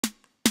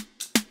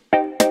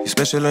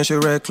special and she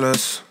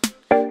reckless.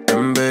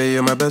 Baby,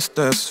 you're my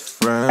bestest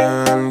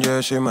friend.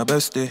 Yeah, she my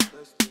bestie.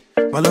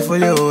 My love for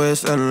you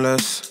is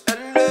endless.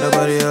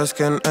 Nobody else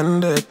can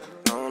end it.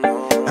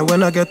 And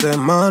when I get the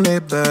money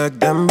back,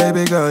 then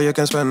baby girl, you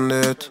can spend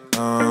it.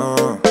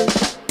 And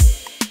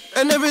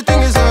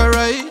everything is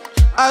alright.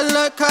 I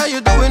like how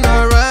you doing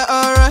alright,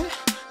 alright.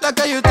 Like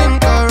how you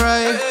think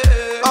alright.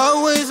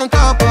 Always on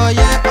top, oh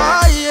yeah,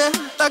 oh yeah.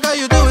 Like how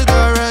you do it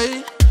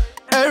alright.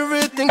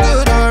 Everything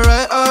good,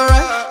 alright,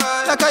 alright.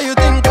 Like how you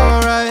think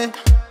alright.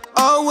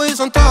 Always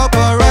on top,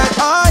 alright,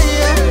 oh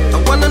yeah. I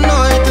wanna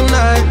know it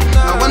tonight.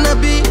 I wanna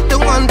be the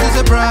one to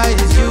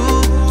surprise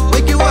you.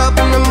 Wake you up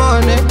in the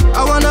morning.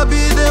 I wanna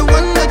be the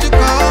one that you're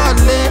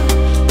calling.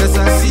 Cause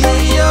I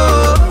see you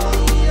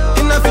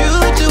in the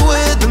future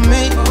with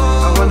me. I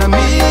wanna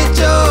meet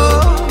you.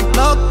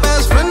 Love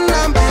best friend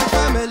and be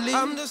family.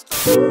 I'm just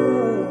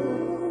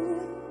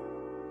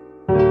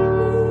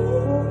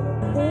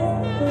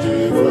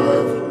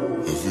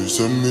if you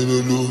send me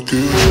the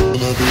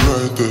location, I'll be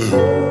right there.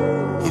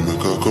 And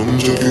make her come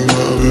check you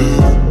out,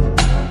 babe.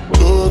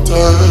 So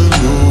tired,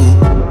 no.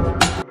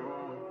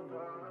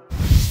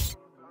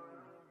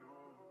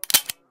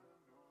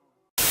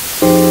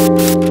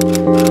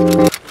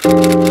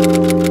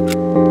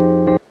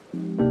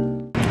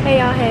 Hey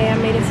y'all, hey, I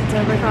made it to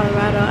Denver,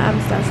 Colorado. I'm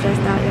so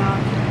stressed out, y'all.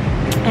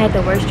 I had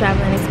the worst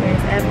traveling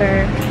experience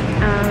ever.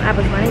 I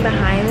was running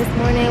behind this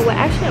morning. Well,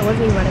 actually, I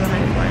wasn't even running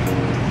behind this morning.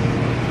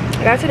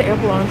 I got to the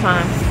airport on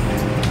time.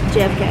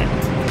 JFK.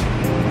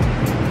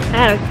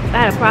 I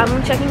had a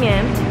problem checking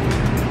in.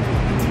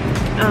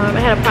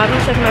 I had a problem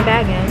checking my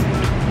bag in.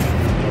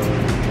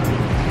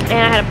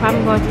 And I had a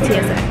problem going through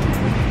TSA.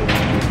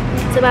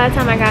 So by the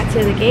time I got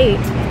to the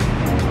gate,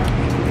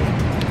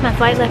 my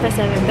flight left at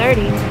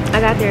 7:30. I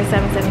got there at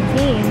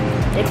 7:17.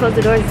 They closed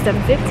the doors at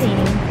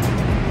 7:15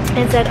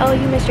 and said, "Oh,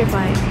 you missed your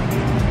flight."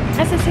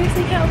 I said,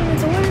 "Seriously, you can't open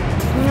the door?"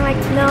 And they're like,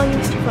 "No, you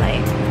missed your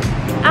flight."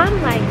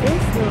 I'm like,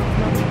 this little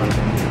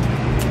motherfucker.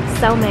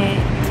 So mad.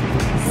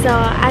 So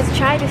I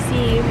tried to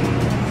see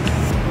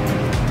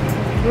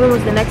when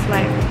was the next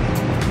flight.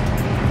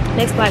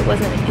 Next flight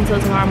wasn't until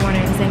tomorrow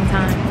morning at the same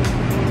time.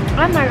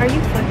 I'm like, are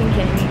you fucking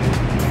kidding me?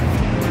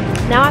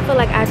 Now I feel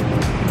like I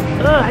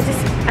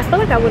feel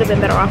like I would have been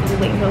better off just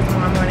waiting until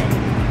tomorrow morning.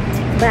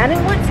 But I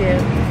didn't want to.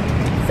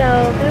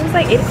 So it was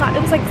like 8 o'clock,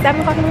 it was like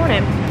 7 o'clock in the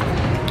morning.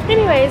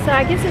 Anyway, so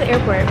I get to the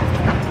airport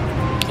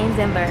in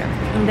Denver.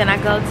 And then I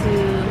go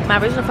to, my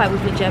original flight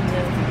was with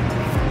JetBlue.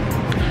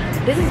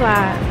 This is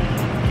why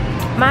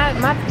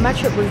my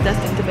trip was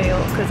destined to fail,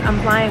 because I'm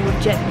flying with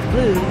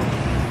JetBlue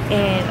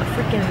and a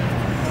freaking,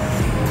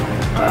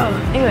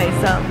 anyway,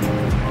 so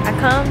I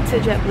come to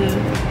JetBlue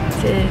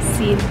to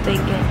see if they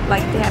can,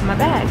 like, they have my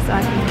bag, so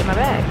I can get my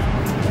bag.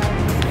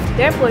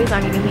 Their employees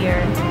aren't even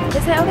here.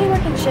 They say, oh, they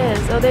work in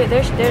shifts. Oh, their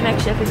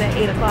next shift is at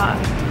 8 o'clock.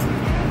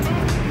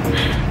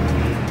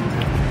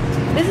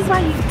 This is why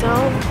you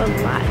don't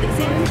fly.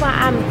 See, this is why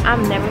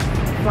I'm never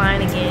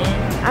flying again.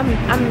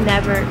 I'm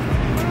never.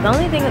 The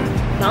only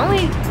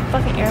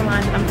fucking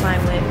airline that I'm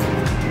flying with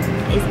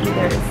is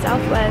either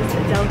Southwest,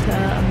 Delta,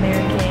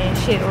 American,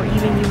 shit, or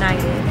even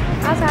United.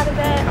 Outside of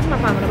that, I'm not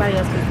flying with nobody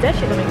else, because that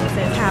shit don't make any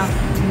sense. How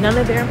none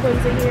of their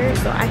employees are here,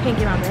 so I can't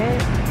get my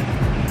bag.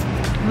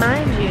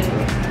 Mind you,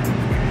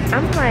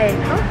 I'm like,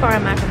 how far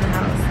am I from the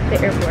house? The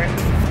airport.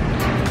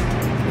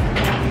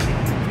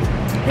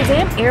 The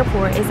damn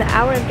airport is 1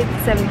 hour and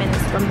 57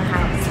 minutes from the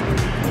house.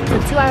 So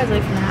 2 hours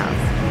away from the house.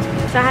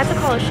 So I had to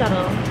call a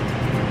shuttle.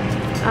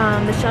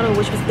 The shuttle,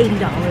 which was $80.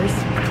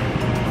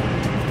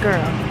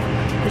 Girl,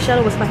 the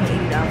shuttle was fucking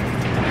 $80.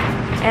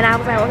 And I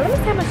was like, well, let me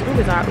see how much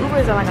Ubers are.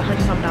 Ubers are like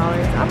 $100-something.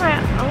 I'm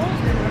like, oh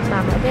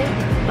my mother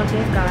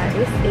fucking God,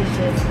 this is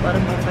just what a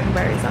motherfucking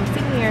bird. So I'm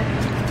sitting here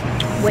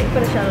waiting for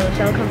the shuttle. The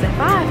shuttle comes at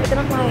 5, but then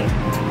I'm like,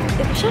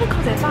 if the shuttle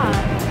comes at 5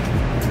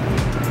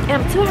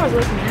 and I'm 2 hours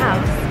away from the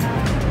house,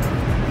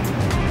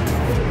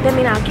 that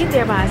means I'll get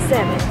there by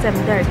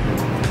 7:30.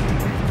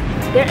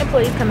 Their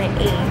employees come at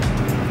 8.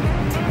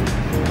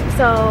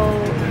 So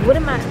what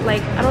am I,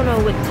 like, I don't know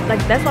what,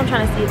 like, that's what I'm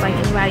trying to see if, like,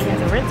 anybody has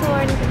a rental or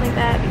anything like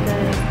that,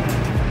 because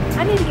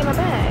I need to get my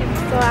bag.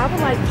 So I would,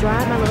 like,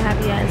 drive my little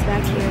happy ass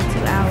back here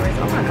 2 hours.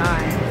 Oh my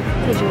God,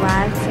 to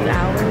drive 2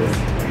 hours.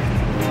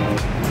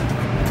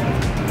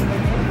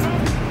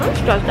 I'm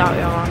stressed out,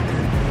 y'all.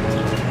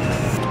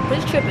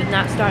 This trip is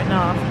not starting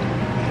off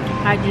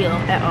ideal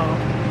at all.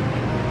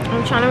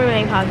 I'm trying to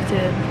remain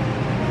positive.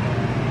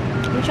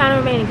 I'm trying to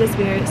remain in good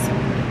spirits.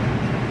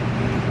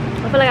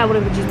 I feel like I would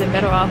have just been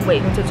better off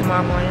waiting until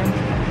tomorrow morning,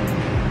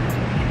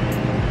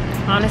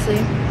 honestly.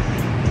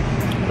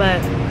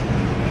 But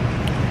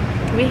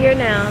we're here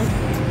now.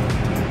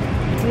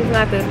 We're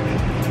gonna have to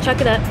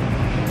chuck it up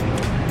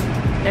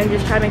and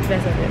just try to make the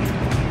best of it.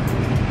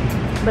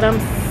 But I'm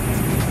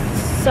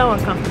so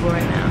uncomfortable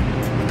right now.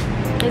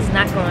 It's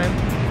not going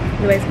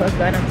the way it's supposed to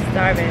go, and I'm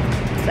starving.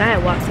 So I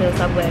had walked to the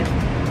Subway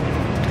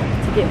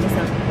to get me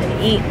something to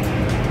eat.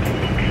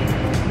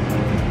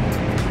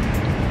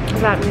 I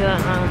got me a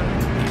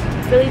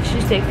Philly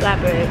cheesesteak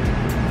flatbread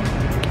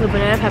with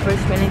banana peppers,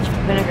 spinach,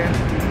 vinegar.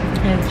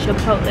 and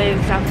chipotle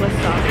Southwest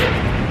sauce.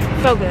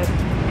 So good.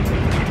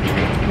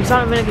 And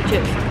salt and vinegar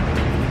chips.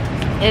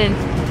 And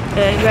a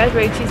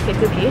raspberry cheesecake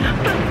cookie.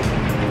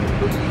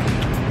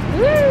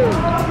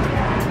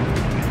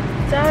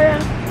 So yeah,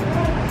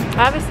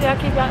 obviously I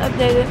keep y'all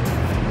updated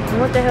on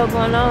what the hell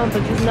going on,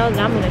 but just know that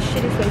I'm in a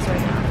shitty space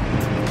right now.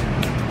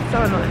 So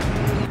annoying.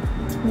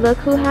 Look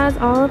who has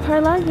all of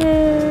her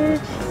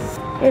luggage.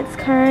 It's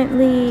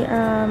currently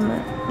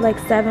like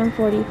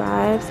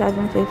 7:45,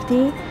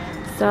 7:50.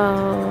 So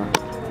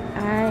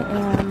I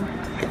am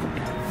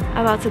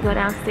about to go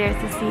downstairs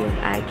to see if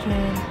I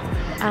can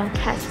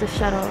catch the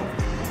shuttle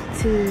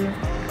to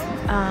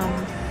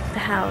the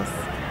house,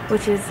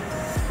 which is,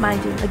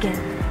 mind you, again,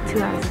 2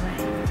 hours away.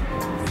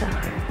 So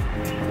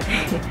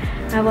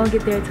I won't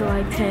get there till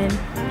like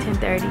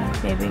 10:30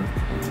 maybe.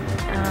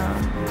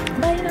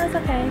 But you know, it's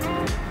okay.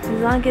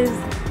 As long as,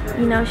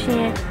 you know, she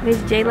and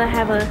Miss Jayla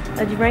have a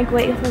drink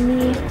waiting for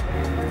me,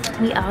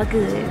 we all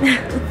good.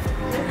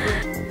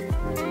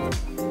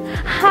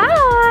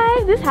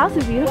 Hi! This house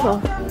is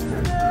beautiful.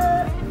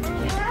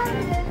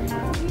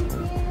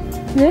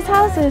 This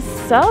house is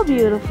so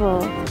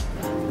beautiful.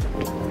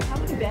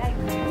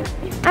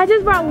 I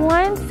just brought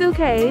one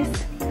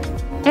suitcase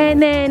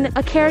and then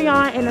a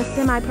carry-on and a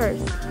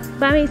semi-purse.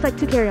 But I mean, it's like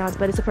 2 carry-ons,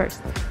 but it's a purse.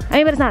 I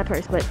mean, but it's not a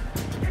purse, but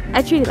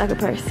I treat it like a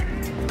purse.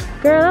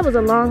 Girl, that was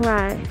a long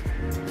ride.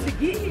 To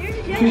get here?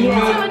 Yeah. To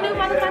a new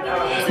motherfucking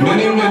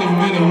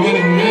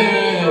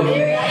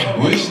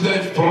Many, wish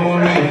that for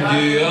me.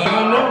 Yeah, I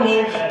got no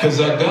more,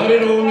 cause I got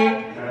it on me.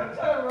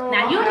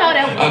 Now you know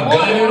that I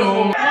got it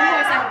on me.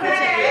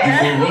 You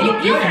can roll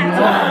up, you can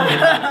roll.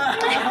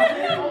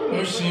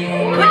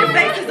 Put your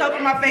faces over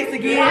my face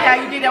again. How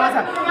you did that one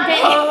time.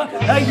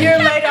 A year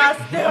later, I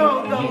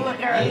still don't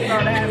look at her.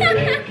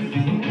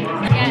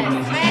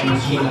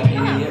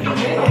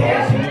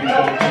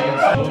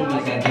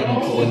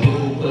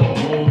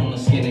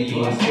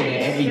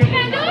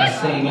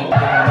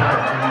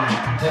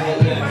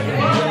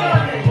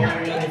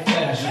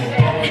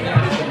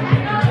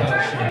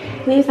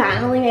 So we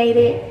finally made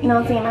it. You know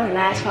what I'm saying? My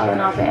lash falling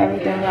off and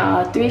everything,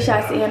 y'all. 3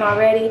 shots in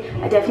already.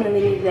 I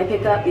definitely needed that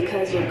pickup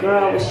because your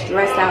girl was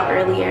stressed out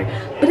earlier.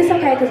 But it's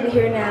okay because we're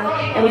here now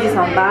and we just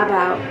gonna bob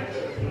out.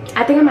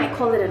 I think I might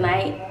call it a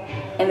night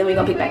and then we're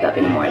gonna pick back up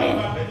in the morning.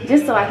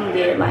 Just so I can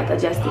get like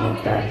adjusted and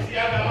stuff.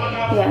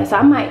 Yeah, so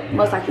I might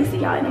most likely see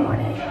y'all in the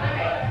morning.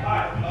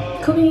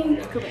 Cool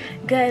beans.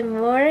 Good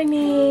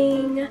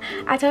morning.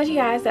 I told you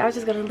guys that I was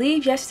just gonna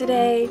leave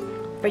yesterday.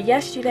 For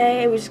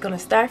yesterday, we're just gonna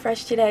start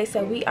fresh today.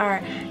 So we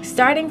are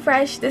starting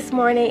fresh this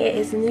morning. It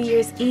is New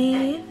Year's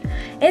Eve.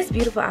 It's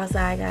beautiful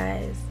outside,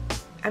 guys.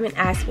 I'm in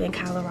Aspen,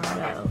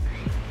 Colorado.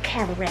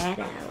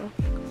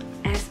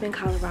 Aspen,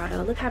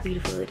 Colorado. Look how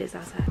beautiful it is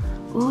outside.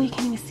 Oh, you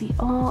can't even see.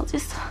 Oh,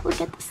 just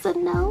look at the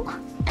snow.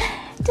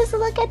 Just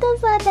look at the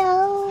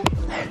snow.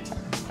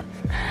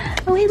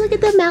 Oh, hey, look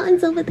at the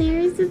mountains over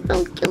there. This is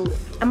so cute.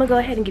 I'm gonna go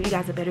ahead and give you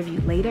guys a better view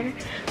later.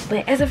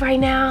 But as of right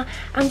now,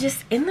 I'm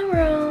just in the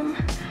room.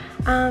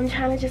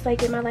 Trying to just like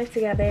get my life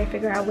together,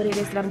 figure out what it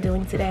is that I'm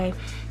doing today.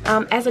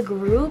 As a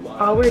group,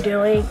 all we're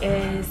doing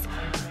is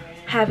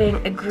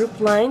having a group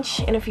lunch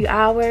in a few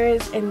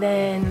hours and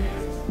then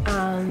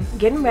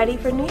getting ready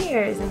for New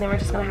Year's, and then we're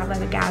just gonna have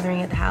like a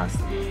gathering at the house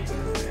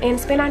and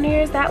spend our New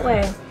Year's that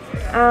way.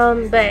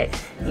 But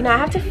you know, I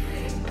have to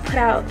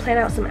plan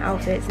out some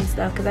outfits and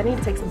stuff because I need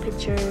to take some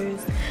pictures.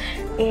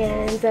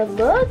 And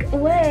look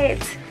what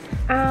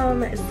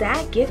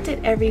Zach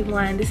gifted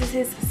everyone. This is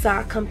his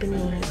sock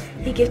company.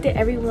 He gifted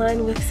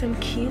everyone with some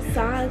cute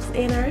socks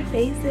in our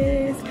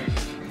faces.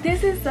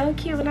 This is so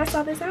cute. When I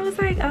saw this, I was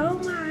like, oh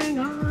my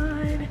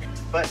god.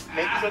 But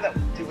make sure that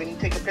when you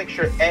take a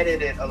picture,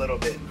 edit it a little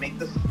bit. Make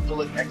this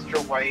look extra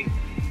white.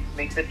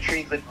 Make the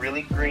trees look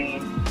really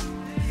green.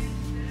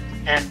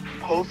 And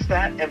post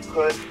that and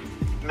put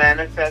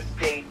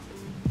manifesting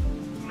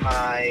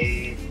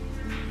a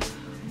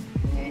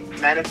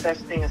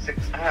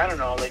success. I don't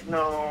know, like,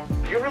 no,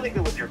 you're really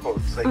good with your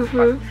quotes. Like,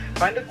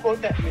 find a quote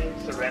that means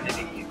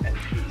serenity and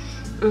peace.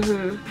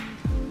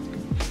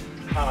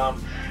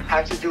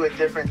 Had to do it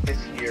different this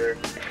year.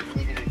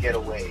 Needed to get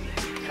away.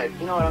 Type,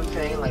 you know what I'm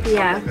saying? Like,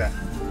 yeah. Like that.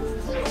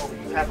 So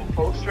you have a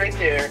post right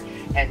there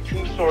and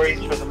 2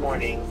 stories for the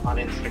morning on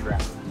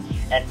Instagram.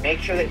 And make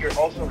sure that you're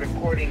also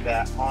recording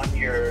that on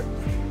your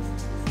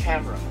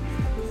camera.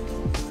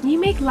 You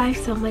make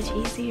life so much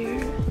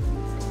easier.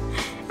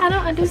 I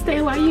don't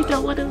understand why you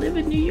don't want to live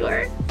in New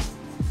York.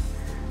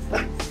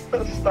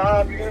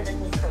 Stop, you're gonna make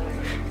me cry.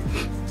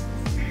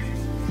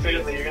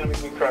 Seriously, you're gonna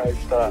make me cry,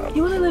 stop.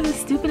 You want to live in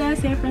stupid ass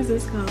San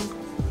Francisco.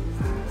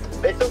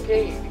 It's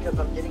okay, because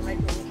I'm getting my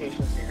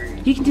communications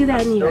degree. You can do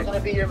that in New York. I'm still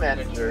gonna be your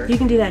manager. You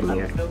can do that in New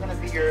York. I'm still gonna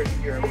be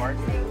your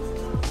marketing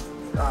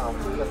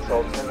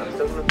consultant. I'm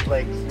still gonna be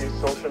like your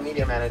social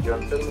media manager.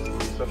 I'm still gonna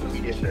do social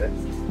media shit.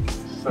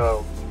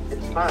 So,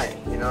 it's fine,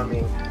 you know what I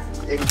mean?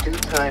 In due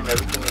time,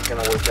 everything is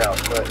gonna work out.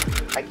 But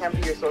I can't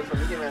be your social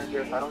media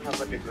manager if I don't have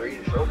a degree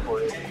to show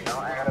for it. You know,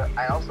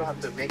 I also have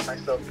to make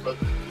myself look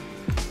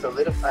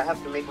solidified. I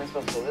have to make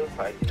myself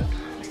solidified. You know.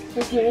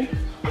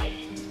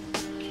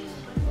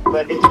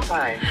 But it's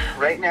fine.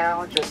 Right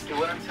now, just do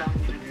what I'm telling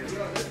you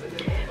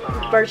to do.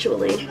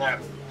 Virtually. You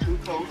have 2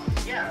 coats.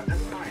 Yeah,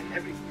 that's fine.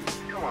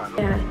 Come on.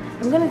 Yeah,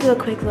 I'm gonna do a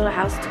quick little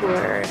house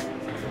tour.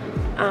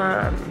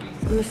 I'm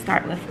gonna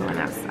start with going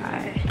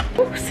outside.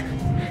 Oops.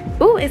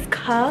 Ooh, it's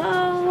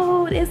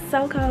cold. It's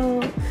so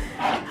cold.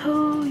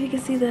 Oh, you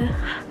can see the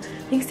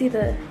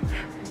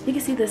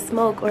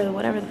smoke or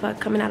whatever the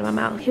fuck coming out of my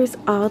mouth. Here's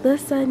all the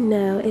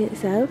snow.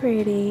 It's so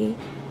pretty.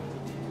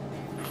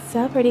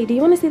 So pretty. Do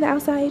you want to see the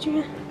outside,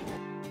 Adrian?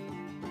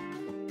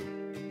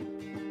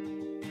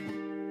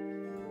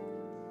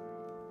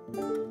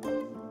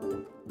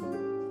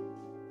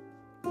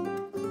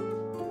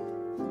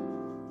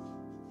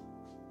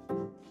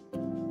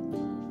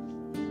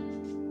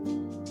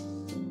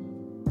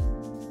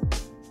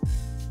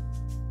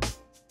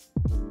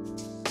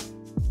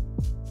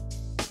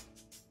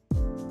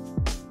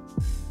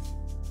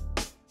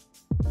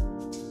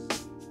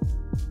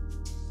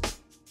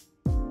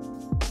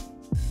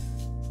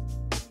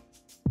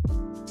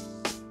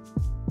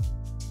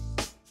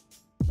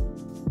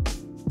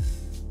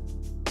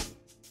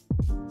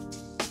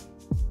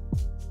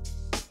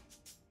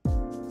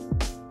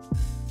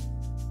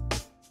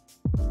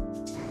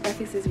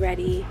 Breakfast is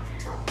ready.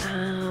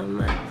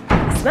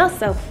 It smells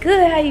so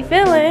good. How you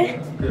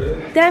feeling?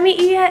 Good. Did I meet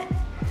you yet?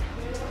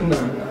 No.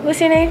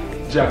 What's your name?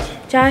 Josh.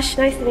 Josh,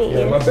 nice to meet you.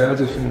 Yeah, my bad. I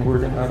just been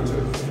working out a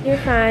little. You're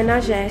fine,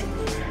 Najee.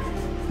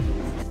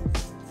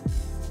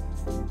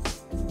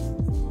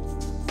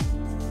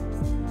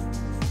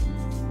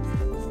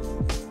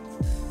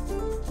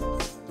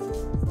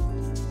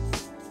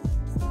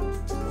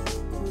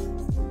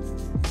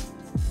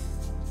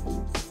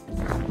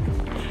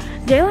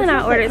 Jayla and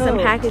I ordered some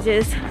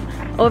packages,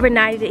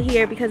 overnighted it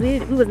here because we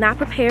was not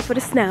prepared for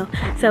the snow.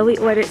 So we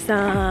ordered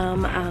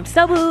some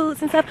snow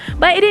boots and stuff,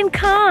 but it didn't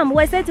come.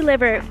 Well, it said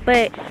delivered,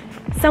 but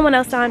someone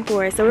else signed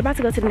for it. So we're about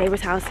to go to the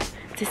neighbor's house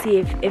to see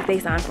if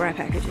they signed for our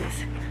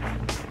packages.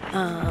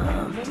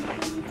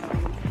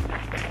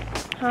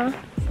 Huh?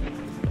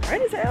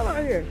 Rain as hell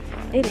out here.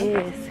 It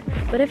is,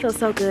 but it feels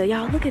so good.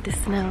 Y'all, look at the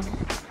snow.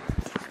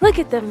 Look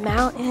at the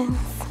mountains.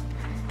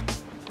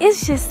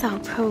 It's just so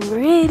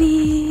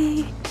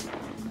pretty.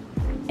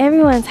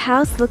 Everyone's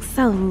house looks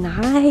so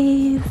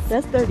nice.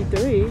 That's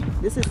 33.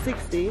 This is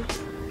 60.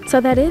 So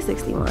that is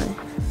 61.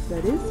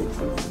 That is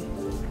 61.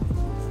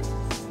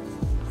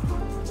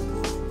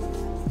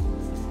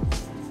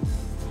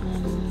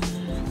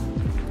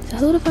 So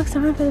who the fuck's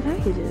signed for the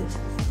packages?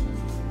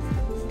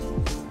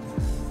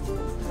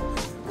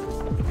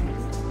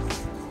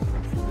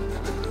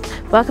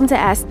 Welcome to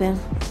Aspen.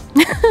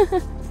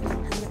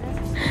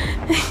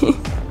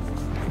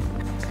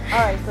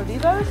 Alright, so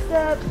these are the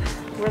steps.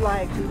 We're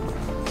like,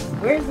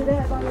 where's it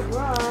at by the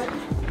garage?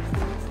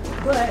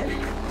 But,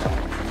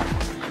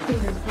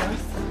 fingers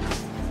crossed.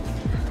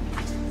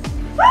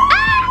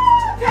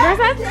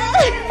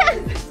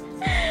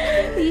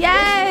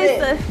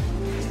 Yes!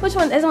 Which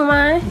one? Is one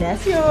mine?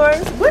 That's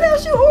yours. What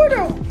else you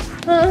order?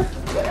 Huh?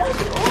 What else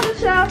you order,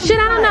 child? Shit,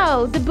 I don't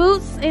know. The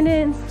boots and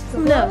then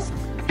something else.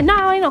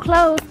 No, ain't no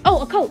clothes.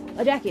 Oh, a coat,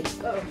 a jacket,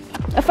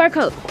 a fur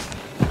coat.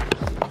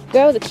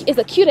 Girl, it's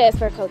a cute ass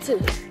fur coat too.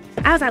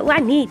 I was like, well, I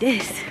need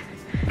this.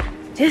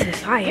 This is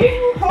fire.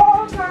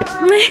 Haul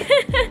time.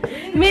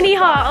 Mini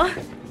haul.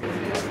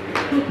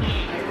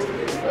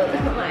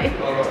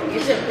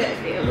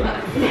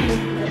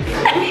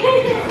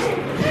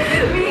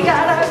 We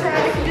got our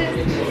packages.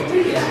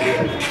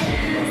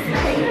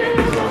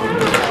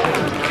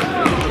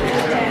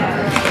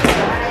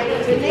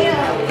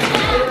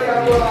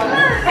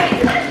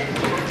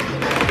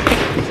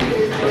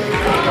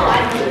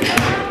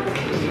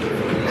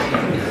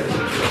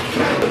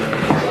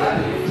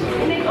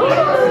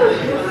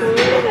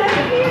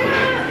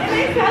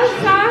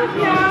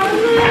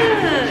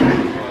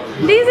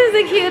 These are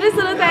the cutest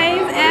little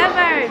things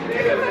ever.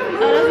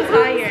 Oh, this is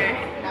fire.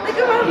 Look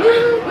at my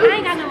blue. I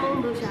ain't got no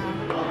moon boots,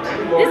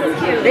 y'all. This is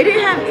cute. They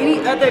didn't have any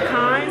other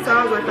kind, so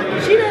I was like,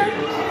 cheetah.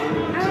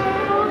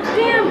 Oh,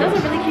 damn, those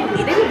are really cute.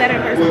 They look better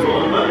in person too.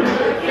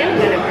 They look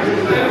better in person.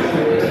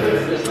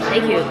 They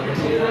cute.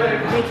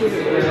 They cute.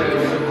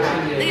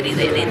 Look at these,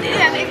 baby.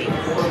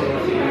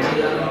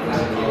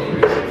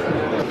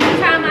 I'm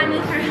trying my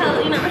new fur coat,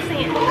 you know what I'm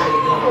saying?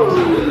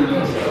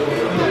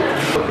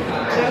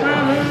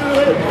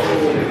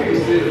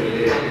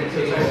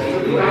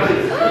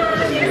 Oh,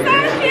 she's so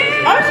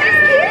cute. Oh, she's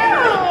cute.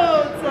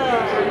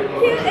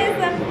 Cute as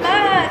the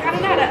fuck. I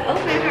don't know how to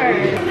open her.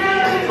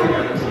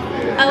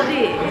 Oh,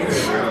 bitch.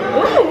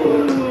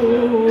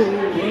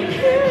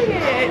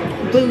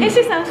 Ooh. And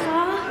she's so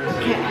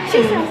soft.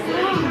 She's so soft.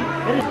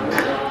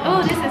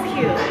 Oh, this is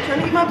cute. Trying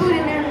to get my boot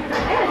in there.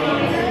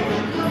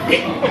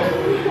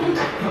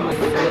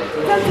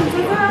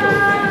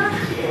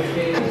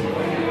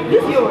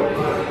 This is yours.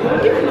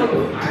 Give me my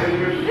boot.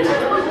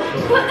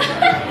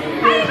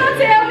 How you gonna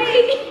tell me?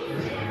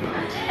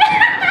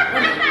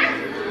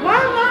 Why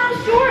am I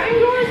short and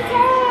yours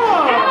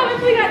tall? I don't know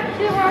if we got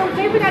different.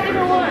 Maybe we got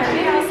different ones.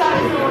 Maybe I saw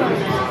different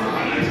ones.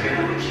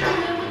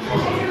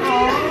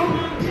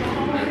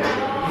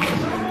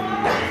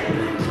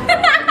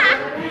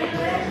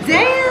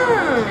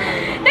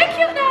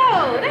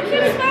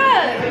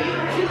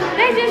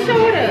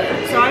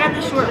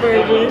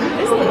 version.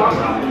 It's the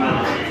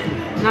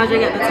Naja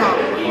got the top.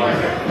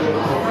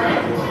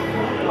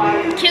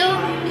 Cute.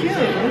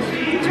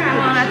 Cute. Try them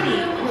on my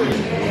feet.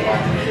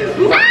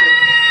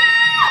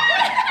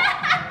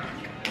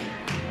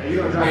 You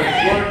gonna try to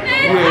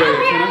sport?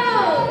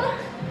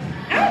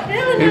 I'm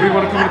feeling Maybe it. you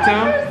want to come to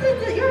town?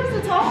 Yours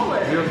is taller.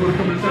 You guys want to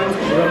come to town?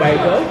 Everybody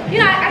go? You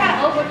know, I gotta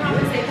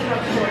overcompensate because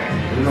I'm short.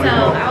 So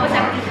I always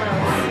have to be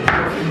close.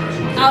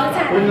 All the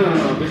time. No.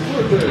 Big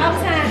All the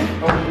time.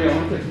 Oh, yeah,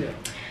 one second,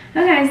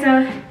 yeah. Okay, so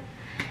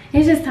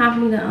it's just time for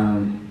me to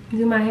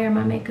do my hair and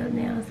my makeup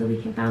now so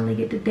we can finally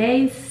get the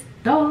day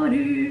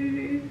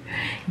started.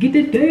 Get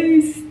the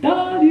day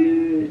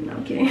started. No,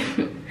 I'm kidding.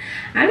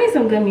 I need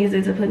some good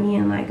music to put me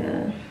in like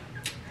a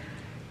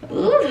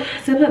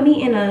to put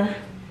me in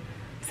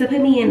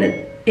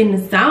the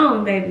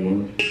zone, baby.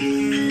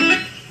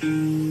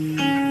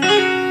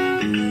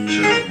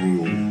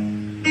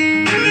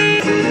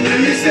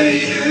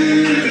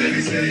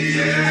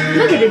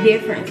 Look at the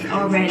difference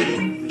already.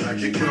 How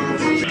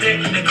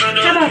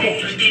about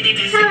that?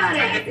 How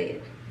about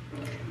that?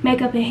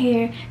 Makeup and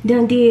hair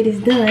done did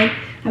is done.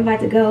 I'm about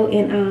to go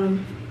and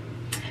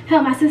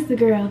help my sister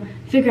girl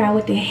figure out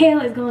what the hell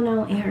is going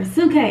on in her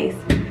suitcase.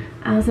 So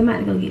I'm about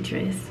to go get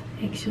dressed,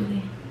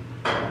 actually.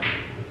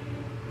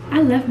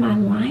 I left my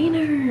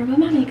liner, but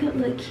my makeup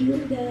look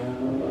cute though.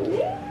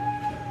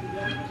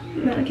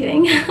 No, I'm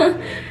kidding.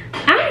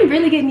 I'm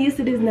really getting used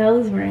to this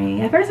nose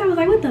ring. At first I was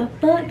like, what the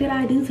fuck did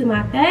I do to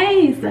my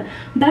face?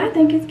 But I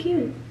think it's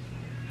cute.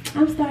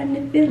 I'm starting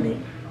to feel it. You know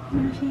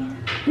what I'm saying?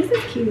 This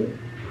is cute.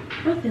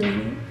 I'm feeling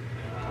it.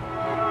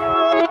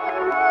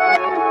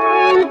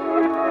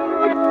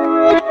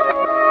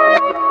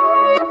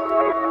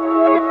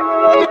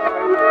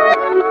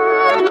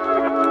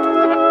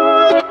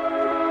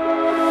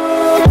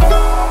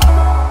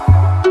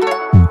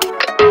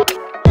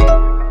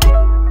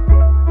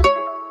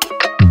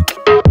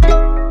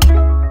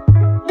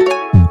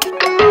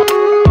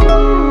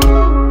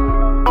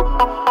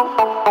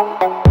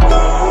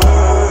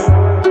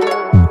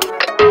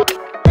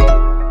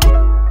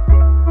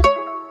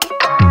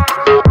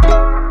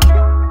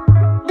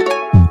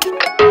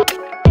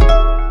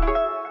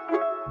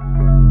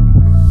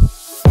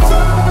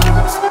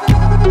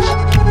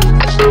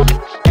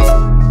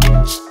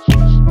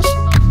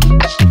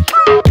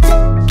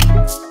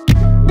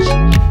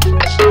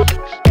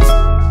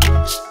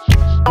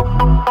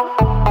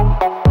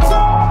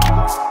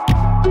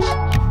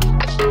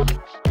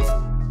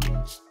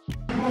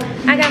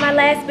 I got my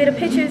last bit of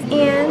pictures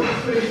in.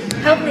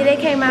 Hopefully they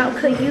came out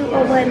cute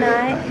or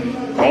whatnot.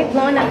 They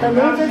blowing up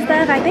balloons and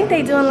stuff. I think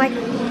they doing like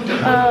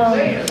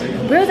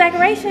real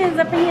decorations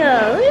up in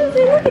here.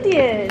 Look at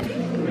this.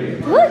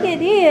 Look at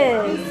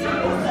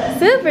this.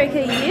 Super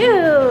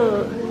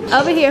cute.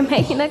 Over here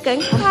making a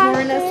concoction.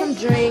 Pouring us some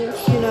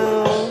drinks, you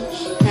know.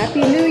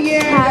 Happy New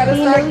Year. Happy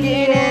Gotta start New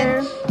getting Year.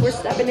 it. We're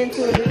stepping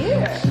into a new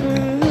year.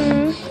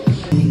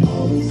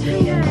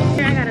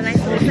 Here I got a nice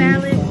little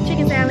salad.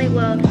 Chicken salad.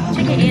 Well,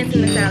 chicken and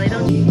tuna salad.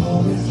 Don't you?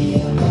 Oh,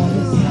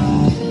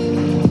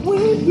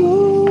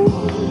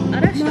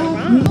 that's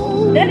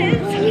strong. That is.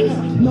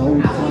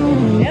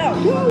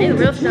 Yeah. It's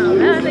real strong.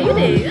 So you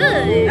did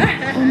good.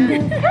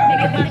 Make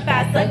it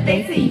 25 Sunday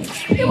tea.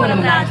 You want to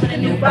launch with a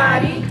new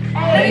body.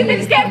 No, you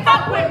bitches can't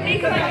fuck with me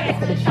because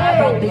I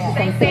wrote this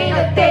ain't saying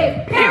a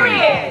thing.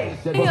 Period.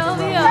 Yo.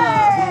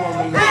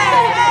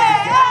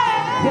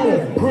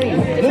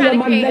 Trying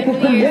to create a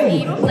New Year's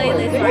Eve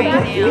playlist right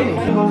now.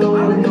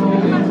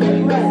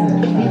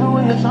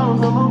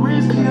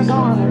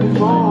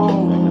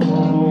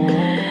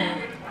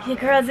 Your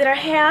girl did her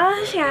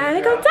hair. She had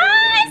to go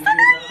die. So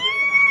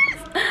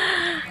nice.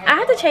 I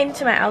had to change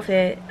to my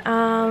outfit.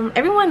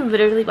 Everyone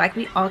literally, like,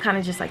 we all kind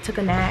of just like took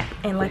a nap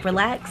and like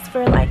relaxed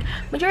for like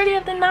majority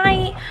of the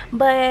night.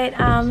 But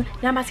now I'm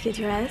about to get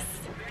dressed.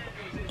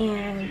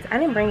 And I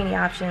didn't bring any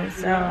options,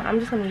 so I'm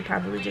just gonna be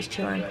probably just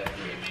chilling.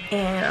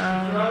 And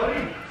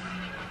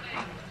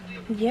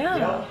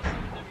yeah,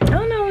 I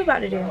don't know what we about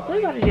to do. What we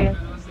about to do?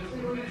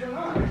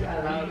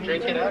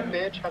 Drink it up,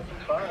 bitch. Have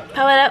fun.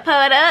 Pull it up,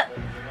 pull it up.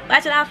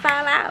 Watch it all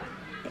fall out.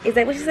 Is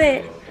that what you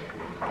said?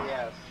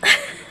 Yes.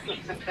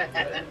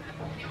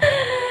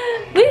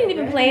 We didn't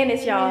even plan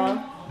this, y'all.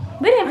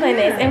 We didn't plan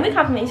this, and we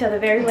compliment each other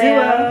very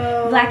well.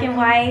 Duo. Black and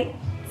white,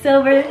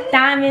 silver,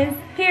 diamonds,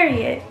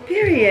 period.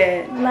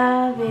 Period.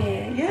 Love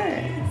it.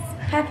 Yes.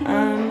 Happy New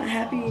Year.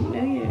 Happy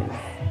New Year's.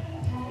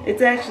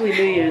 It's actually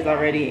New Year's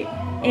already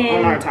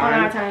And on our time. On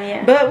our time,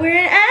 yeah. But we're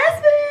in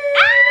Aspen.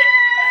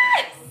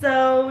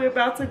 So we're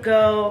about to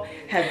go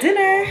have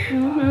dinner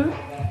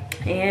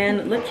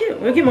and look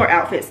cute. We'll get more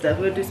outfit stuff.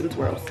 We'll do some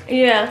twirls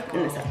Yeah, in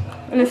a second.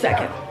 in a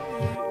second.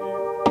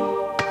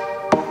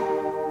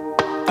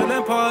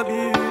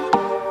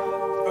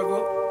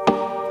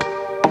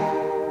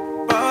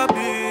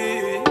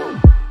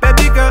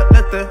 Baby girl,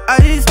 let the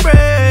ice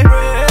spray.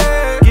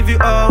 Give you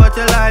all what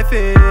your life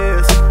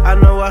is. I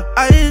know what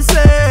I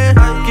say.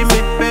 Give me,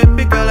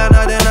 baby girl,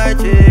 another night,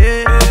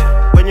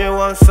 yeah. When you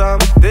want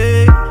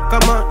something,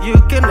 come on, you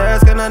can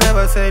ask and I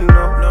never say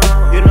no.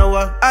 You know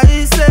what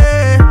I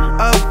say.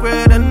 Up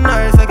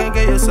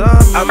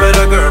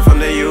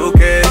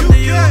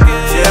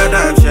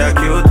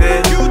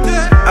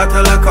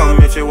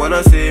she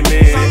wanna see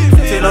me.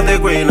 She love the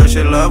green and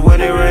she love when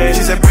it rains.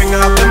 She said bring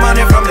up the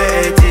money from the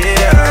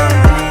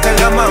ATM. Tell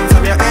your mom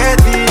from your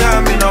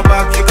ATM. Me no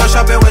back, you go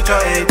shopping with your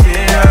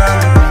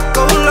ATM.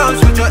 Go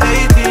lunch with your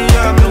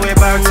ATM. The way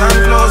back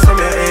and clothes from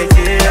your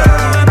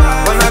ATM.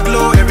 When I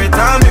glow every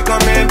time you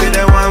come in, be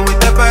the one with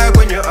the bag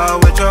when you are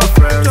with your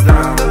friends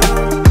now.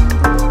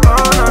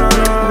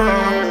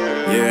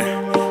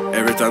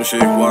 Every time she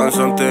wants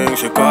something,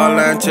 she call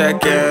and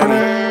check in.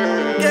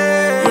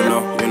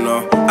 You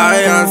know, I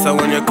answer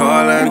when you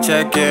call and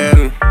check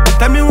in.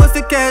 Tell me what's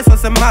the case,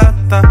 what's the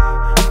matter?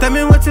 Tell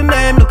me what's your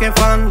name, looking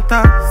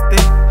fantastic.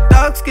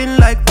 Dark skin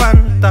like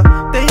Fanta.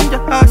 Danger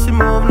how she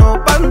move, no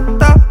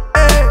panta.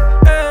 Hey,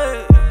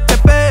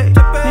 chepe,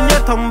 niña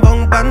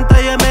tombong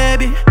panta, yeah,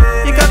 maybe.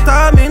 You got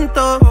time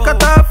into, got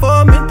time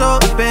for me to,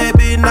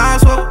 baby,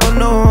 nice walk, oh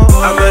no.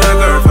 I met a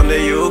girl from the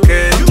UK.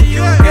 She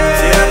a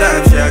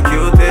dance, she a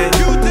cutie.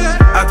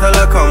 I tell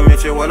her come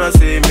if she wanna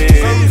see me.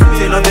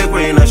 She love the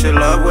green and she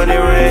love when it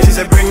rains. She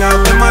said bring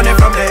out the money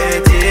from the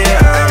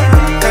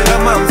ATM. Tell your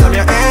mom from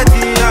your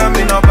ATM.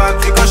 Me no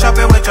back, you go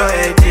shopping with your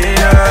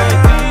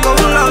ATM. Go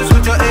lunch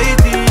with your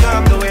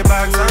ATM. The way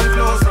bags and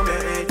clothes from your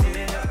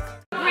ATM.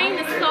 Bring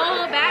the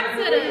soul back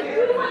to the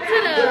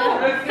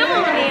come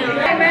on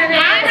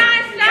now.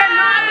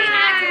 Cannot be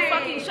acting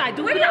fucking shy.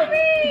 Do we know?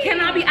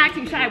 Cannot be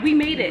acting shy. We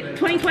made it.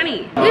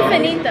 2020. We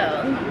finito.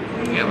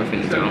 Yeah, we're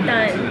finito. Done.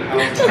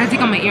 I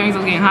think my earrings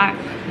was getting hot.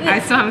 I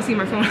still haven't seen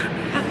my phone.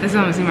 I still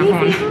haven't seen my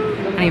phone.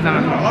 I need to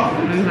find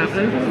my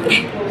phone.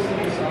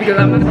 Because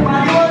I'm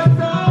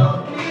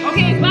not.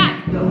 Okay, bye.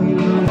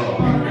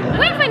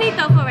 We're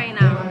finito for right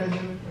now.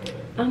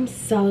 I'm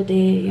so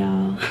dead,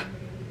 y'all.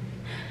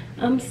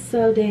 I'm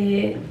so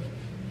dead.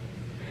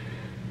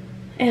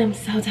 And I'm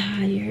so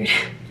tired.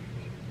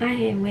 I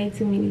had way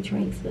too many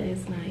drinks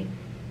last night.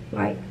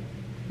 Like,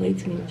 way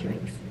too many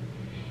drinks.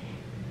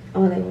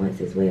 All at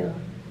once as well.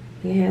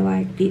 I had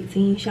like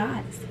 15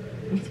 shots.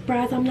 I'm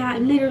surprised I'm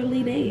not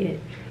literally dead.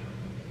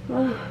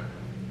 Oh.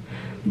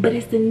 But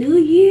it's the new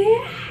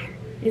year.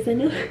 It's a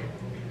new...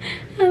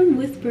 I'm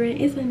whispering.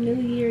 It's a new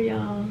year,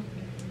 y'all.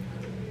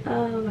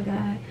 Oh my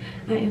God.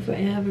 I am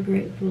forever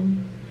grateful.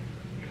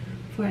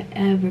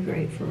 Forever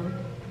grateful.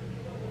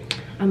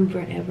 I'm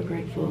forever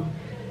grateful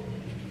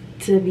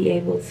to be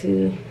able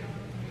to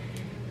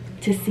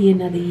see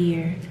another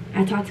year.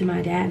 I talked to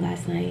my dad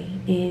last night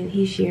and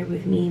he shared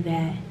with me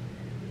that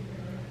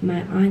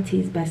my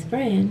auntie's best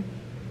friend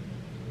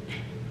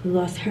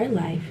lost her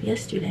life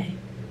yesterday,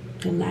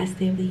 the last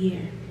day of the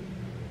year,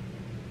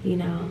 you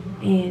know,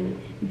 and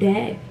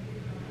that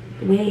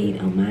weighed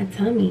on my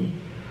tummy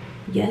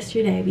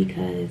yesterday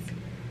because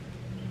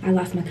I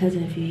lost my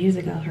cousin a few years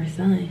ago, her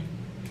son,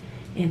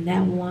 and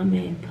that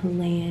woman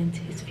planned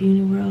his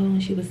funeral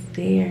and she was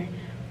there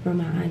for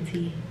my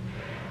auntie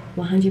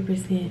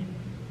 100%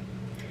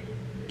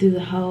 through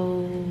the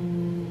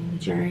whole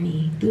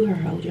journey, through her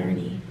whole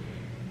journey.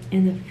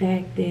 And the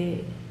fact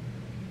that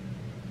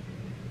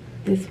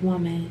this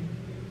woman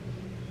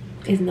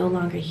is no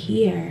longer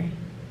here,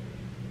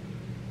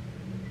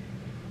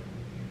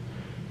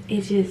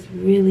 it just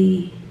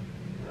really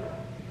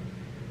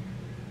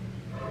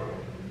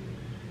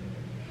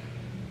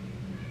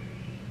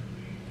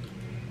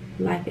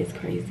life is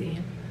crazy.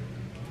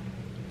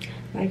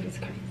 Life is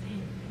crazy.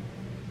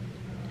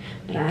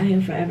 But I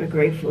am forever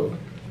grateful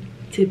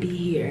to be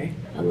here,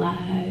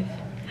 alive,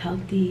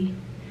 healthy,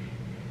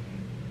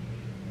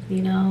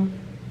 you know.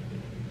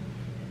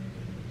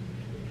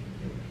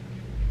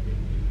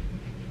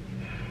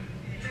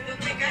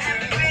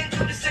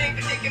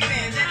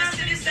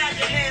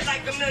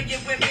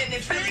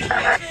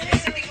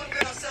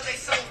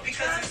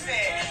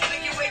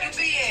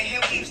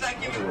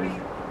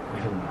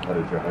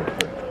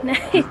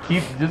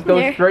 Just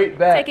go straight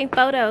back. Taking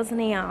photos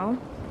now.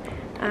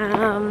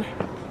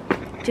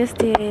 Just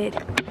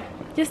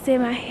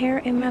did my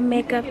hair and my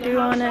makeup, threw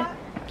on a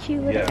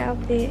cute little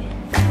outfit.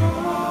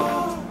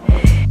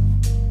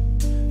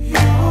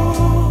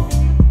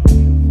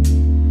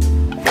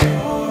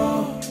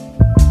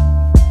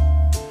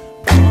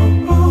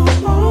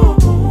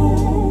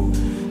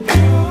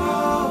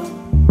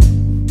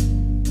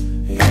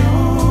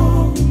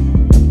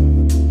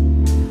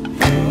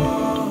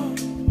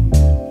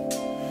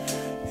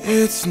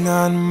 It's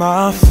not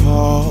my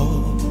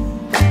fault.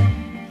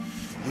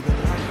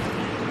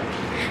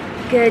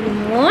 Good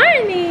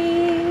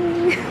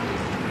morning.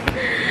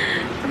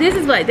 This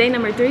is what, day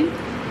number 3?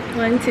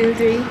 1, 2,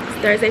 3. It's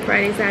Thursday,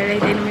 Friday, Saturday,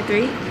 day number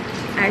 3.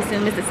 I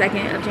assume it's the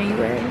 2nd of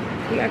January.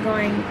 We are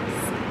going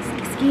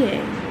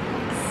skiing,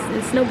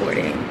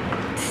 snowboarding,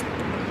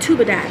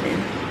 tuba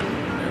diving,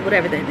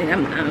 whatever that thing.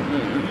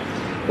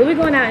 But we're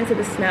going out into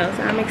the snow,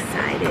 so I'm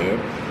excited.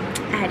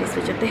 I had to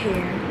switch up the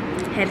hair.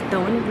 Had to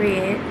throw in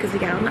red because we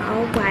got on the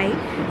all white.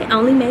 It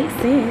only made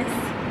sense.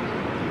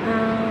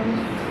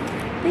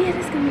 But yeah,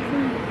 this is gonna be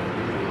fun.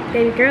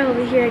 Baby girl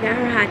over here got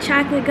her hot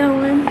chocolate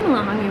going. I'm a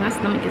little hungry. My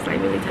stomach is like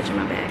really touching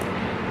my back.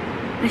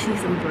 I should need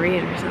some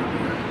bread or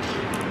something.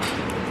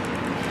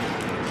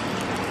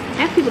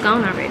 Half people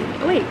gone already.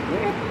 Oh wait,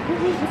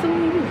 what's over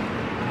here?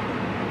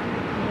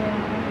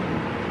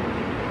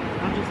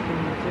 I'm just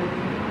going upstairs.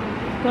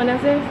 Going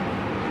downstairs?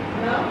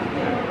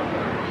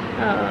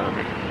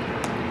 Oh.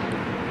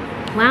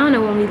 Well, I don't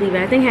know when we leave.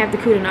 I think half the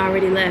crew done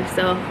already left,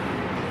 so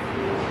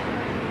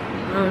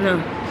I don't know.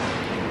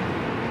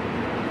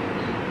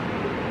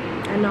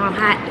 I know I'm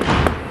hot.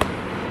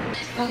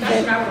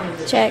 Okay.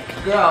 Check.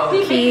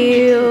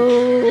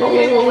 Cute.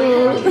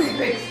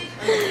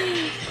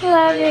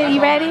 Love it.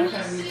 You ready?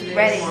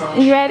 Ready.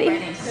 You ready?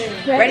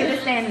 Ready to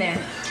stand there.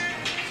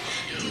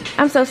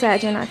 I'm so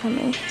sad you're not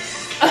coming.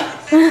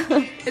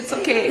 It's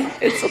okay.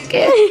 It's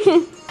okay.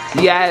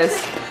 Yes.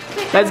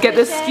 Let's get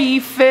the ski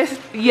fit.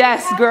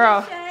 Yes,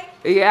 girl.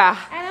 Yeah.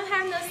 I don't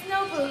have no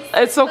snow boots.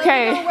 It's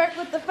okay. So we're gonna work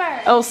with the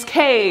fur.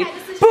 Okay.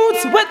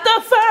 Boots with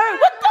the fur.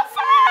 With the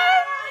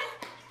fur.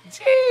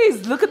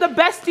 Jeez. Look at the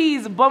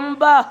besties.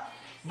 Bumba.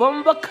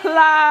 Bumba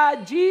Cla.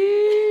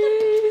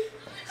 Jeez.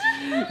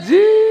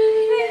 Jeez.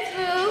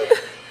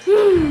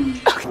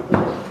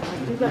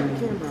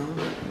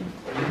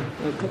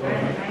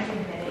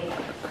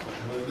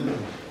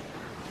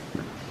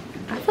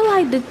 I feel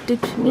like the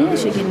men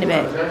should get in the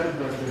back.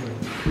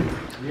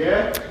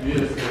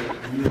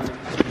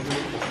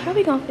 How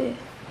we gonna fit?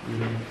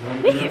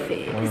 We can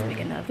fit. It's big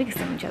enough. We can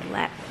sit on each other's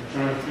lap.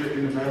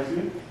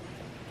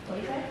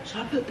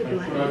 Should I put the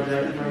black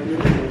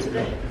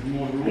today?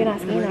 You're not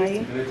skiing, are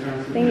you?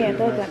 Then yeah,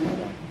 throw black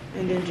ones on.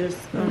 And then just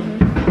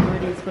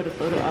ready for the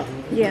photo op.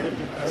 Yeah.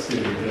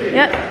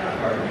 Yep.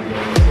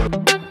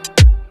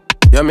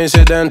 Jag minns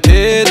ju den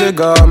tid du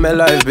gav mig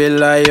life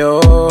billar,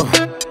 yo.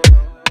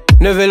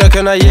 Nu vill jag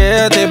kunna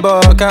ge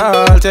tillbaka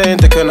allt jag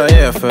inte kunna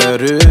ge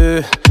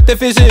förut. Det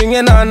finns ju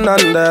ingen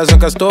annan där som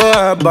kan stå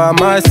här by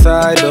my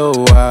side,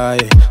 oh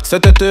why.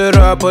 Sättet du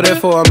rör på det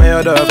får mig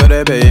att dö för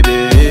dig,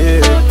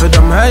 baby. För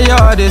de här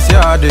yardis,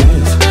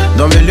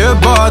 de vill ju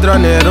bara dra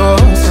ner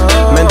oss.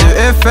 Men du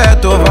är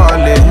fett och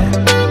vanlig.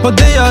 Och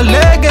det jag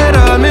lägger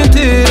all min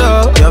tid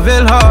och jag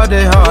vill ha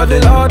dig.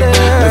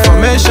 Du får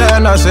mig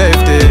känna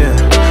safety.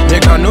 Vi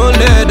kan nog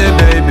leda,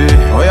 baby.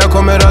 Och jag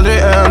kommer aldrig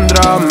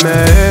ändra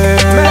mig.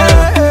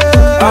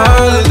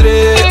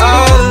 Aldrig,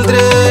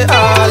 aldrig,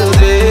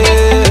 aldrig.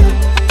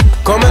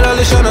 Kommer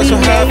aldrig känna så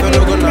här för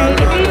någon annan.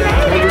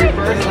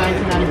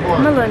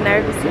 I'm a little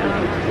nervous, y'all.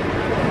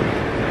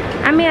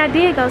 I mean, I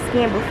did go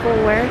skiing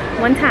before,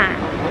 one time.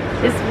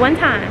 Just one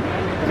time.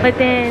 But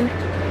then,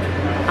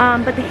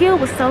 but the hill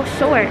was so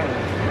short.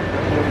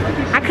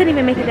 I couldn't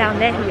even make it down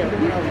that hill.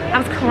 I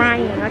was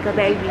crying like a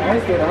baby.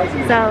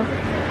 So,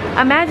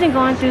 imagine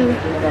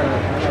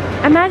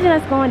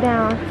us going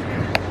down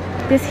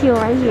this hill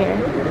right here.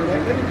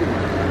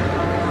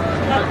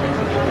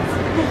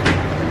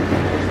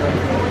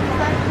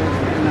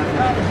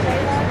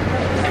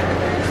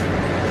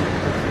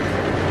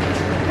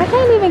 I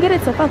can't even get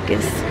it to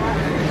focus.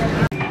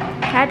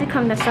 I had to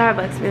come to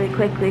Starbucks really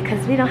quickly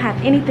because we don't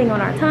have anything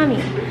on our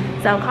tummy.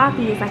 So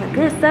coffee is like a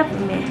good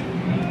supplement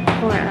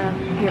for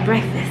your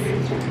breakfast.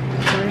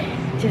 So we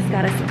just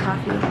got us some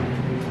coffee.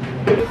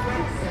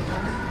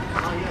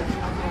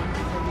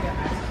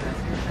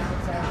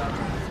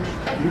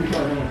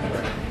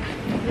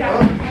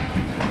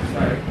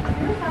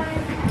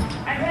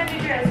 I had you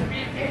guys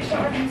be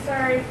short. I'm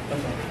sorry.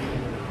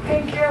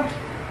 Thank you.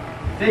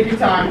 Take your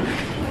time.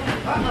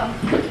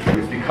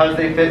 It's because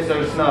they fit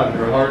so snug,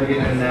 they're hard to get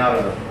in and out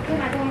of.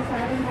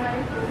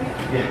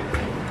 Yeah.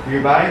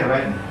 You're buying or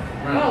renting?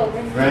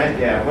 Rent?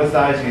 Yeah. What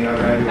size do you have?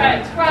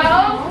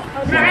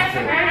 12. Right.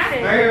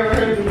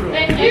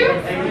 Thank you.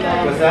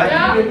 What's that?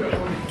 Yeah.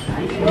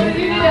 What did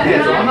you do?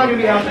 Yeah, so I'm not going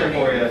to be out there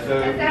for you, so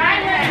you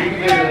can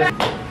give it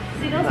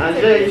a...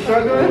 Andre, you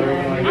struggling?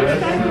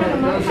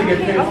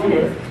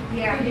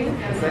 Yeah.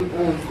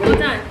 We're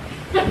done.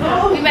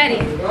 We ready.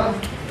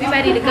 We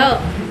ready to go.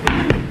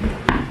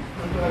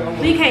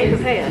 We can't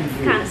prepare,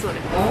 kind of, sort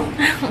of.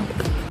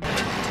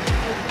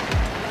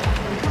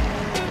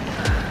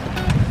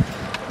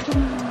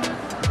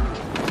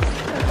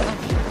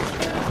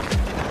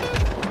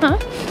 Huh?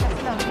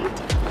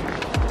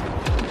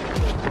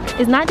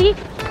 It's not deep?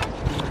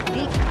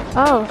 Deep.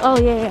 Oh,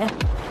 yeah.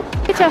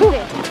 Get your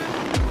fit.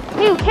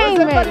 You came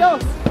ready. Everybody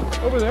else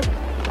over there.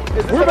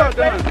 We're about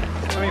done.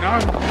 I mean,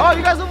 Oh,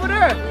 you guys over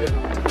there?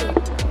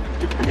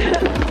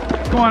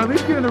 come on, at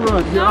least get in the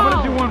run. Yeah, I'm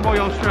gonna do one while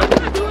y'all stretch.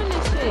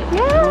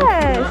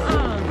 Yes.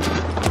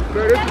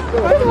 This is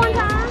cool. First one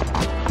time.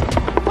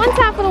 One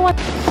time for the one.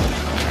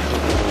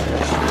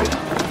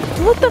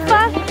 What the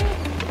fuck?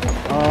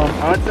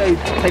 I would say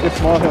take a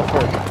small hill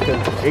first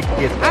because it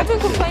gets. I've been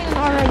complaining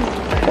already.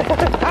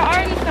 I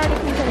already started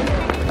complaining.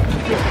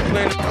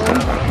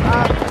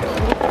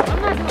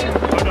 I'm not doing it.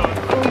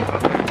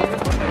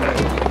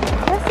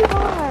 That's too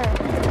hard.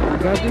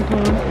 Got this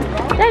one.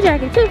 That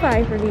jacket too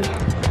far for me.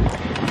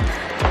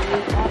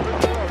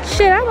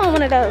 Shit, I want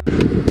one of those.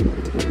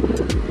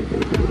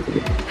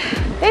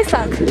 They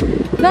suck.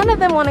 None of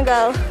them want to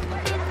go.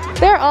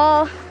 They're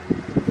all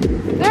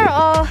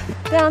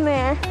down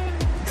there.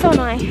 So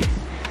annoying.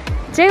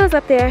 Jay was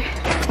up there.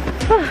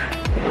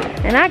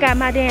 And I got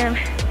my damn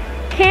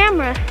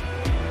camera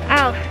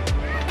out.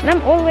 And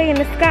I'm all the way in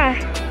the sky.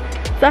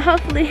 So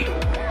hopefully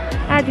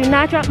I do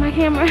not drop my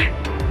camera.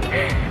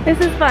 This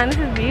is fun. This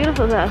is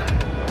beautiful though.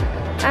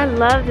 I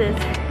love this.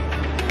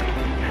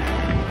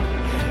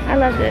 I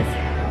love this.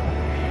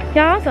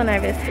 Y'all, I'm so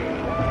nervous.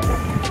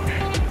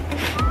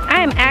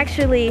 I am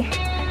actually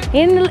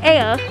in the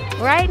air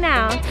right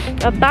now,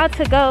 about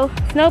to go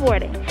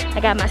snowboarding. I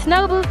got my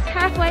snow boots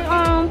halfway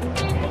on.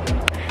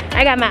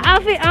 I got my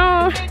outfit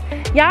on.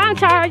 Y'all, I'm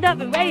charged up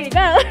and ready to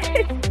go.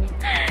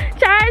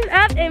 Charged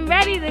up and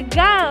ready to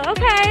go,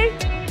 okay?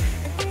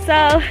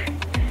 So,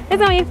 it's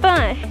gonna be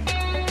fun.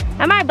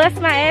 I might bust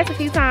my ass a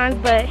few times,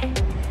 but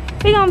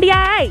we gonna be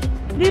alright.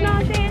 You know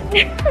what I'm saying?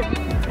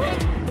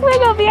 We're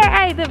gonna be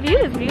alright. The view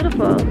is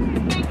beautiful.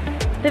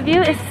 The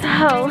view is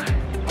so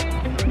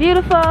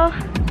beautiful.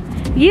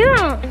 You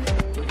don't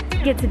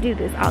get to do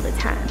this all the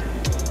time,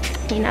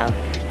 you know,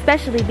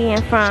 especially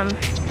being from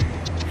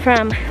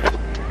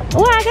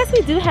well, I guess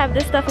we do have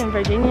this stuff in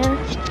Virginia,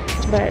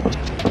 but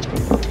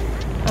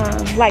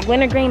like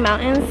Wintergreen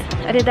Mountains,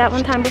 I did that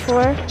one time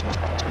before.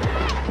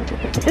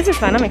 This is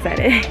fun. I'm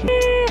excited.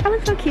 I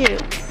look so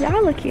cute.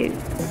 Y'all look cute.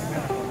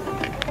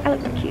 I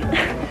look so cute.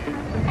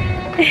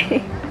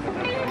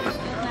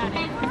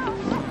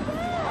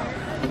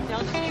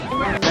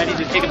 Ready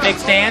to take a big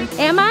stand?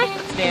 Am I?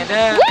 Stand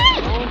up.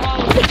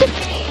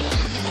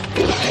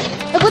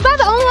 Was I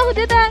the only one who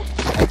did that?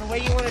 The way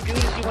you want to do it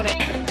is you want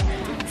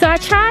to... So I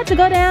tried to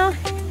go down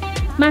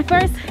my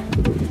first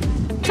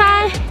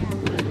time.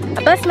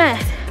 I bust my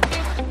ass.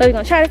 But we're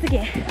gonna try this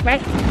again,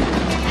 right?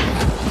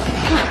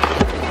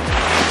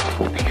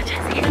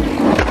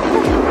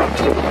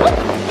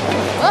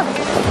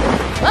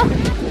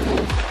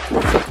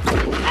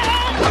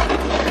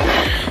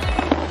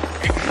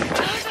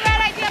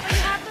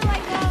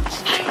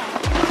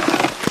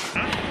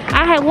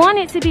 I had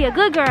wanted to be a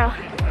good girl.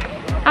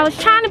 I was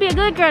trying to be a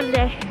good girl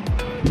today.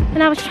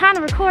 And I was trying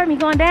to record me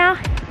going down.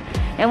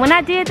 And when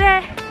I did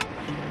that,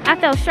 I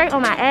fell straight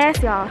on my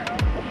ass, y'all.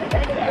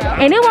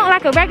 And it wasn't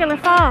like a regular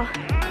fall.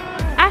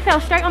 I fell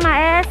straight on my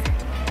ass.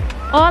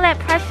 All that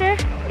pressure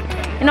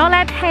and all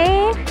that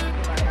pain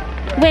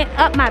went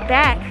up my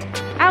back.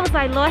 I was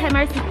like, Lord have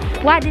mercy.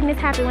 Why didn't this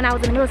happen when I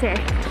was in the military?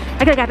 I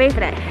could've got paid for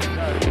that.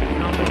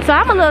 So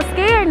I'm a little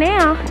scared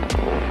now.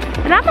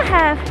 And I'm gonna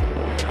have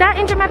that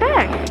injure my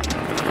back.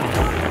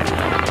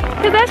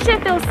 Cause that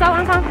shit feels so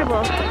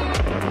uncomfortable.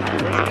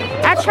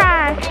 I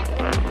tried,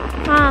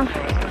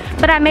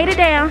 but I made it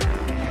down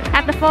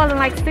after falling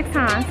like 6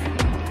 times.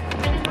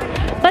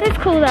 But it's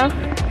cool though,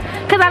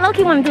 cause I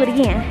low-key want to do it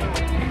again,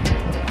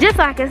 just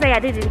so I can say I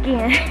did it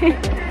again.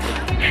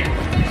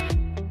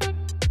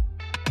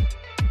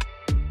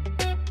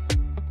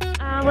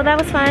 Well, that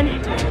was fun.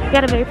 We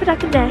had a very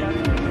productive day.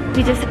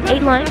 We just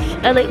ate lunch,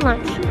 a late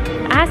lunch.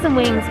 I had some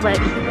wings, but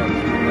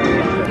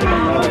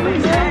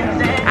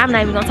I'm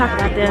not even gonna talk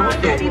about them.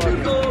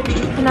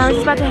 And I was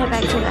just about to head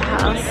back to the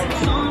house.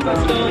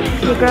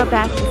 Your girl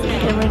back is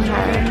killing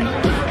her.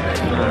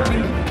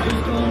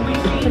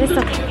 But it's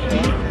okay.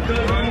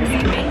 It's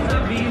okay.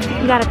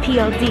 We got a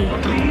POD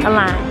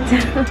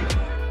aligned.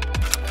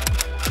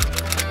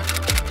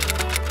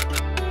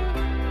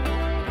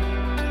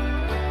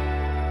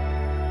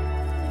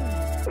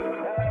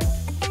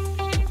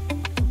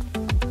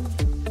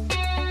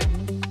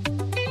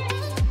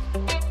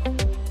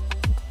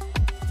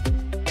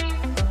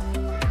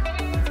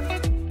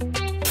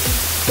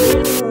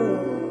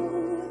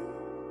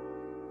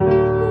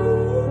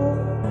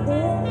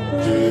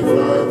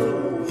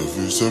 If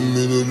you send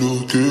me the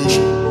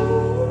location,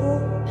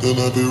 then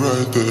I'll be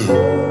right there.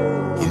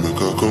 And make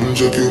her come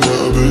check in my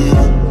baby.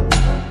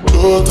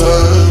 No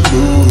time,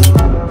 lose.